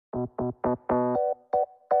There's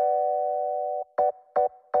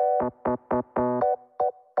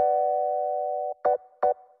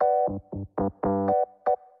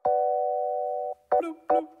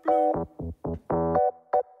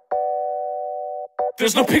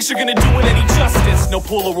no picture gonna do it any justice. No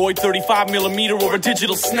Polaroid 35mm or a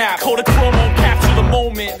digital snap. Kodachrome won't capture the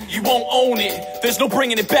moment, you won't own it. There's no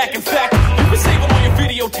bringing it back. In fact, you can save it on your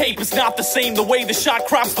videotape. It's not the same the way the shot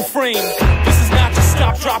crops the frame. This is not just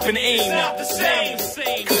stop, drop, and aim. It's not the same.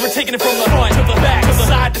 Cause we're taking it from the front to the back, to the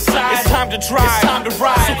side to side. It's time to drive, it's time to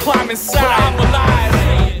ride. So climb inside. But I'm alive,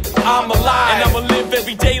 I'm alive, and I'ma live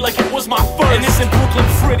every day like it was my first. And it's in Brooklyn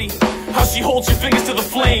pretty, how she holds your fingers to the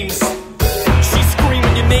flames. She's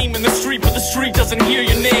screaming your name in the street, but the street doesn't hear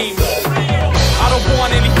your name. I don't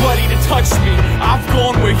want anybody to touch me. I've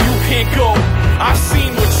gone where you can't go. I've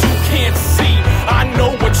seen what you can't see. I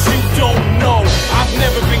know what you don't know. I've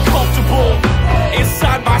never been comfortable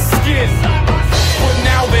inside my skin, but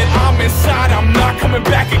now that I'm inside, I'm not coming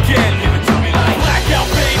back again. Blackout,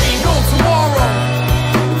 baby, no tomorrow.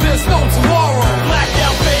 There's no tomorrow.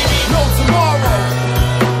 Blackout, baby, no tomorrow.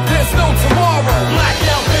 There's no tomorrow.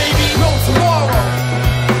 Blackout, baby, no tomorrow.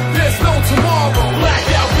 There's no tomorrow.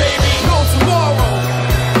 Blackout, baby, no tomorrow.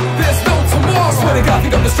 There's no tomorrow. Swear to God,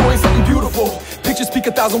 think I'm destroying something beautiful. Pictures speak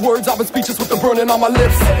 1,000 words. I've been speechless with the burning on my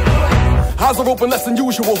lips. Eyes are open less than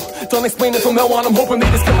usual. Done explaining from now on, I'm hoping they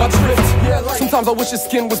just get my drift. Sometimes I wish your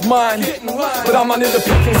skin was mine, but I'm not into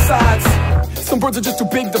picking sides. Some birds are just too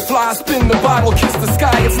big to fly. Spin the bottle, kiss the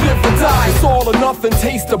sky, it's live or die. It's all or nothing,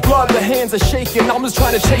 taste the blood, the hands are shaking. I'm just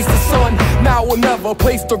trying to chase the sun. Now or never,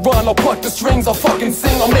 place to run. I'll pluck the strings, I'll fucking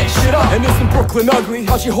sing, I'll make shit up. And isn't Brooklyn ugly?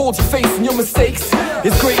 How she holds your face and your mistakes.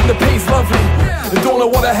 It's great and the pay's lovely. I don't know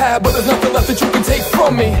what I had, but there's nothing left that you can take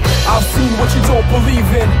from me. I've seen what you don't believe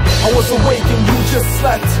in. I was awake and you just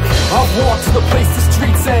slept. I've walked to the place the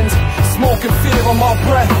streets end, smoking fear on my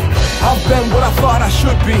breath. I've been what I thought I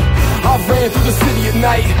should be. I've ran through the city at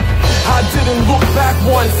night. I didn't look back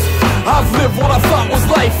once. I've lived what I thought was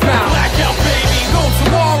life now. Blackout, baby, No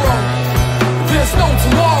tomorrow. There's no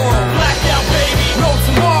tomorrow. blackout, baby, No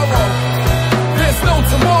tomorrow. There's no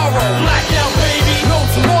tomorrow. blackout, baby, No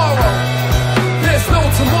tomorrow. There's no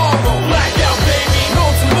tomorrow. blackout, baby. No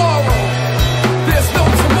tomorrow. There's no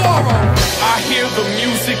tomorrow. I hear the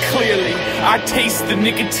music clearly. I taste the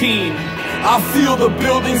nicotine. I feel the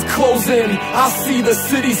buildings closing. I see the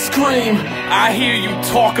city scream. I hear you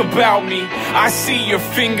talk about me. I see your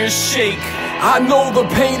fingers shake. I know the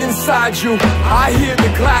pain inside you. I hear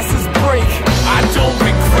the glasses break. I don't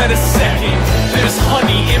regret a second.